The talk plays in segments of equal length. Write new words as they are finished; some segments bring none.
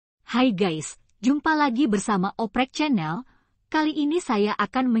Hai guys, jumpa lagi bersama Oprek Channel. Kali ini saya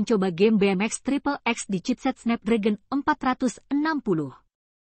akan mencoba game BMX XXX di chipset Snapdragon 460.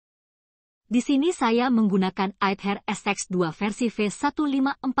 Di sini saya menggunakan Aethersx2 versi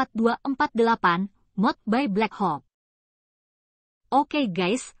V154248 mod by Blackhawk. Oke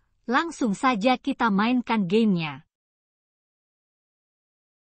guys, langsung saja kita mainkan gamenya.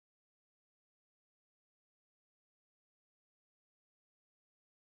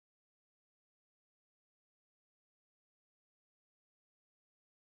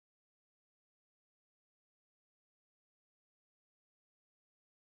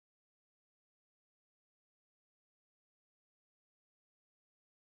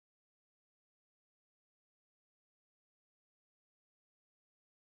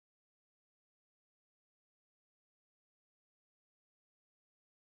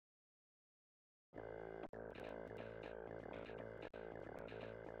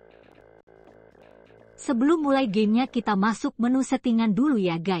 Sebelum mulai gamenya kita masuk menu settingan dulu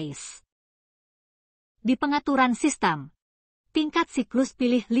ya guys. Di pengaturan sistem, tingkat siklus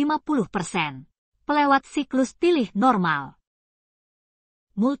pilih 50%, pelewat siklus pilih normal.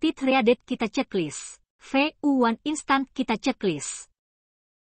 Multi-threaded kita checklist, VU1 instant kita checklist.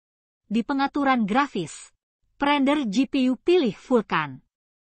 Di pengaturan grafis, render GPU pilih Vulkan.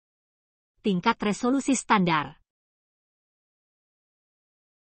 Tingkat resolusi standar.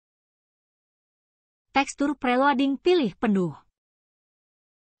 Tekstur preloading pilih penuh.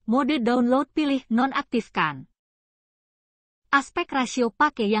 Mode download pilih nonaktifkan. Aspek rasio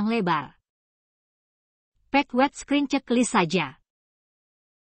pakai yang lebar. Pack widescreen checklist saja.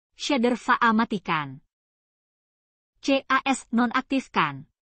 Shader FXAA matikan. CAS nonaktifkan.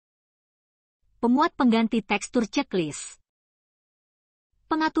 Pemuat pengganti tekstur checklist.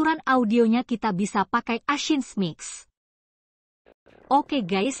 Pengaturan audionya kita bisa pakai Asynchronous Mix. Oke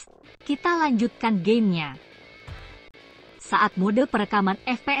guys, kita lanjutkan gamenya. Saat mode perekaman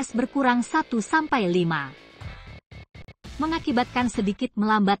FPS berkurang 1-5, mengakibatkan sedikit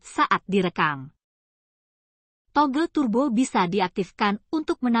melambat saat direkam. Toggle turbo bisa diaktifkan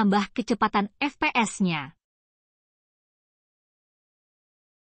untuk menambah kecepatan FPS-nya.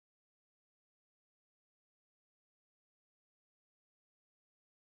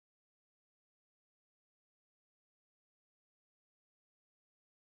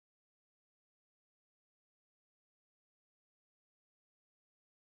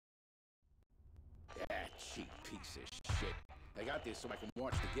 That cheap piece of shit. I got this so I can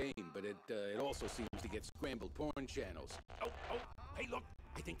watch the game, but it also seems to get scrambled porn channels. Oh, hey look,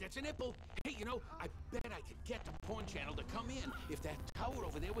 I think that's a nipple. Hey, you know, I bet I could get the porn channel to come in if that tower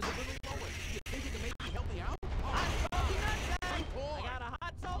over there was a little lower. You think you can maybe help me out? Hot salty nutsack! I got a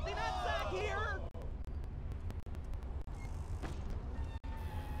hot salty nutsack here!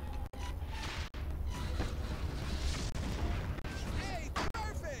 Hey,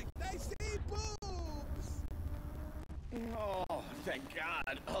 perfect! I see boobs! Oh, thank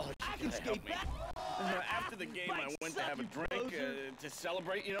God. Oh, I can skate back! After the game, I went to have a drink to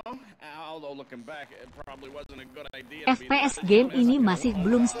celebrate, you know? Although looking back, it probably wasn't a good idea. FPS game ini masih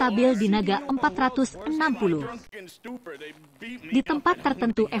belum stabil di naga 460. Di tempat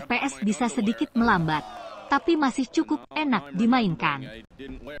tertentu FPS bisa sedikit melambat, tapi masih cukup enak dimainkan.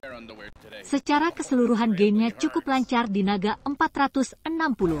 Secara keseluruhan gamenya cukup lancar di naga 460.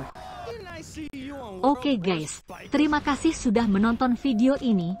 Oke guys, terima kasih sudah menonton video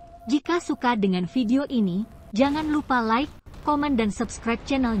ini. Jika suka dengan video ini, jangan lupa like, komen dan subscribe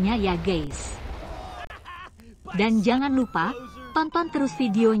channelnya ya guys. Dan jangan lupa, tonton terus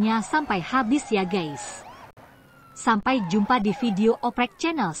videonya sampai habis ya guys. Sampai jumpa di video Oprek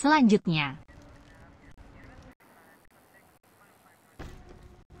Channel selanjutnya.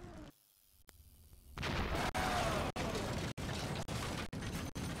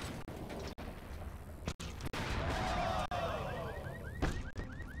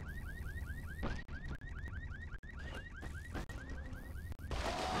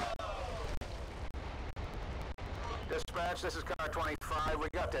 Dispatch, this is car 25. We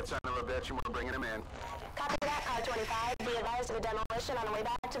got that son of a bitch and we're bringing him in. Copy that, car 25. Be advised of a demolition on the way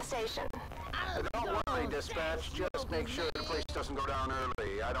back to the station. Don't worry, dispatch. Just make sure the place doesn't go down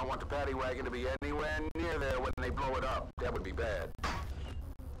early. I don't want the paddy wagon to be anywhere near there when they blow it up. That would be bad.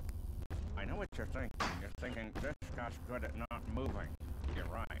 I know what you're thinking. You're thinking, this guy's good at not moving. You're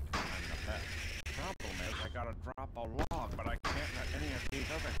right. I'm the best. Problem is, I gotta drop a log, but I can't let any of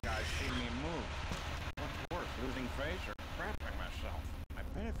these other guys see me move. What's worse, losing face or crapping myself? I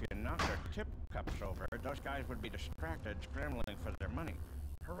bet if you knocked their tip cups over, those guys would be distracted, scrambling for their money.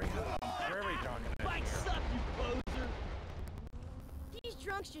 Hurry up, I'm prairie dogging it Mike's here. up, you poser! These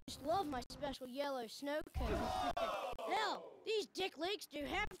drunks just love my special yellow snow cone. Hell, these dick leaks do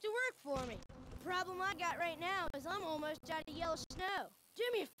have to work for me. The problem I got right now is I'm almost out of yellow snow. Do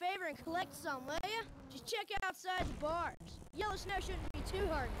me a favor and collect some, will ya? Just check outside the bars. Yellow snow shouldn't be too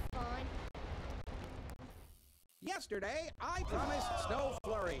hard to find. Yesterday, I promised snow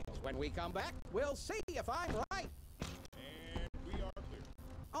flurries. When we come back, we'll see if I'm right. And we are clear.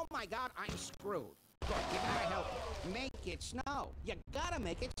 Oh my God, I'm screwed. Look, you gotta help make it snow. You gotta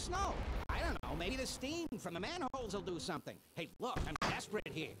make it snow. I don't know, maybe the steam from the manholes will do something. Hey, look, I'm desperate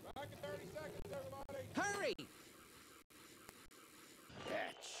here. Back in 30 seconds, everybody. Hurry!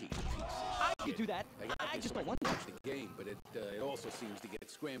 That cheap piece of I shit. could do that. got I this just so don't want can watch the game, but it also seems to get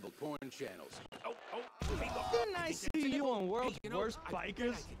scrambled porn channels. Oh, hey, look. Didn't I think see that's an you nipple. on World's Hey, Worst I bet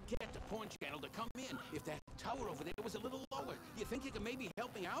Bikers? I could get the porn channel to come in if that tower over there was a little lower. You think you could maybe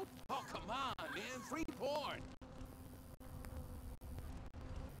help me out? Oh, come on, man. Free porn.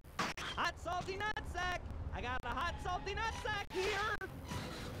 Hot salty nutsack. I got a hot salty nutsack here.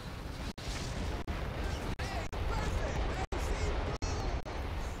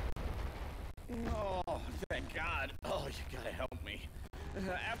 Oh, thank God. Oh, you gotta help me.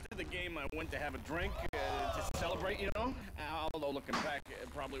 After the game, I went to have a drink to celebrate, you know? Although, looking back, it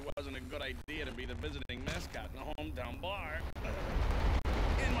probably wasn't a good idea to be the visiting mascot in a hometown bar.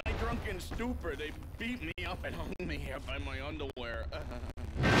 In my drunken stupor, they beat me up and hung me here by my underwear.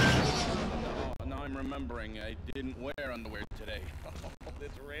 Now I'm remembering I didn't wear underwear today. Oh,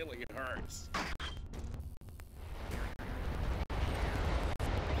 this really hurts.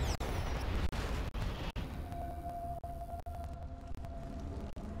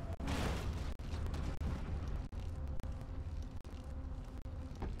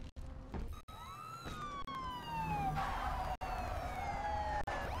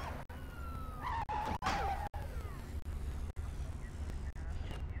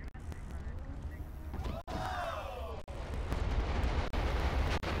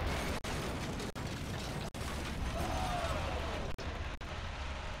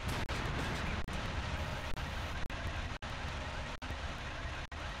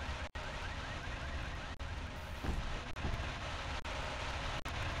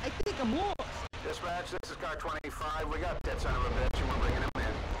 I think I'm lost. Dispatch, this is car 25. We got that son of a bitch and we're bringing him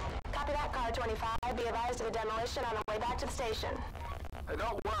in. Copy that, car 25. Be advised of a demolition on the way back to the station.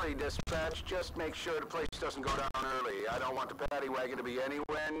 Don't worry, Dispatch. Just make sure the place doesn't go down early. I don't want the paddy wagon to be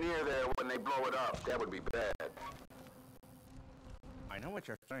anywhere near there when they blow it up. That would be bad. I know what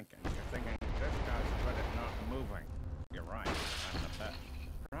you're thinking. You're thinking, this guy's good at not moving. You're right, I'm the best.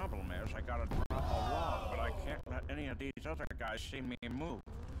 Problem is, I gotta drop a log, but I can't let any of these other guys see me move.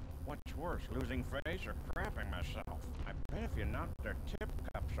 What's worse, losing face or crapping myself? I bet if you knocked their tip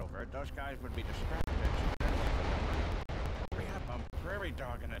cups over, those guys would be distracted. Hurry up, I'm prairie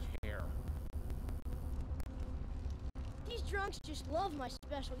dogging it here. These drunks just love my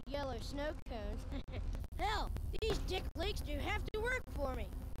special yellow snow cones. Hell, these dick leaks do have to work for me.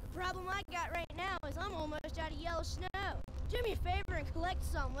 The problem I got right now is I'm almost out of yellow snow. Do me a favor and collect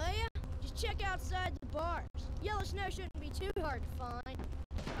some, will ya? Just check outside the bars. Yellow snow shouldn't be too hard to find.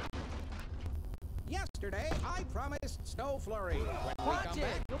 Yesterday, I promised snow flurries. When we Watch come it.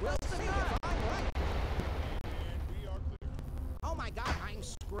 back, You'll we'll bust the see nut. if I'm right. And we are clear. Oh my God, I'm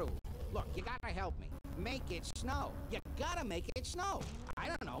screwed. Look, you gotta help me. Make it snow. You gotta make it snow. I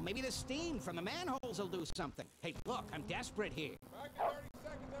don't know, maybe the steam from the manholes will do something. Hey, look, I'm desperate here. Back in 30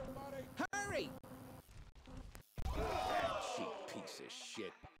 seconds, everybody. Hurry! That cheap piece of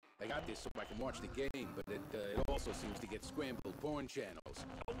shit. I got this so I can watch the game, but it also seems to get scrambled porn channels.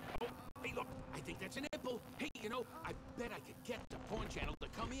 Oh, hey, look, I think that's a nipple. Hey, you know, I bet I could get the porn channel to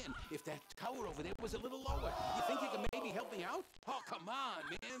come in if that tower over there was a little lower. You think you could maybe help me out? Oh, come on,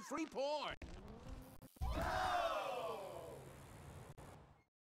 man. Free porn.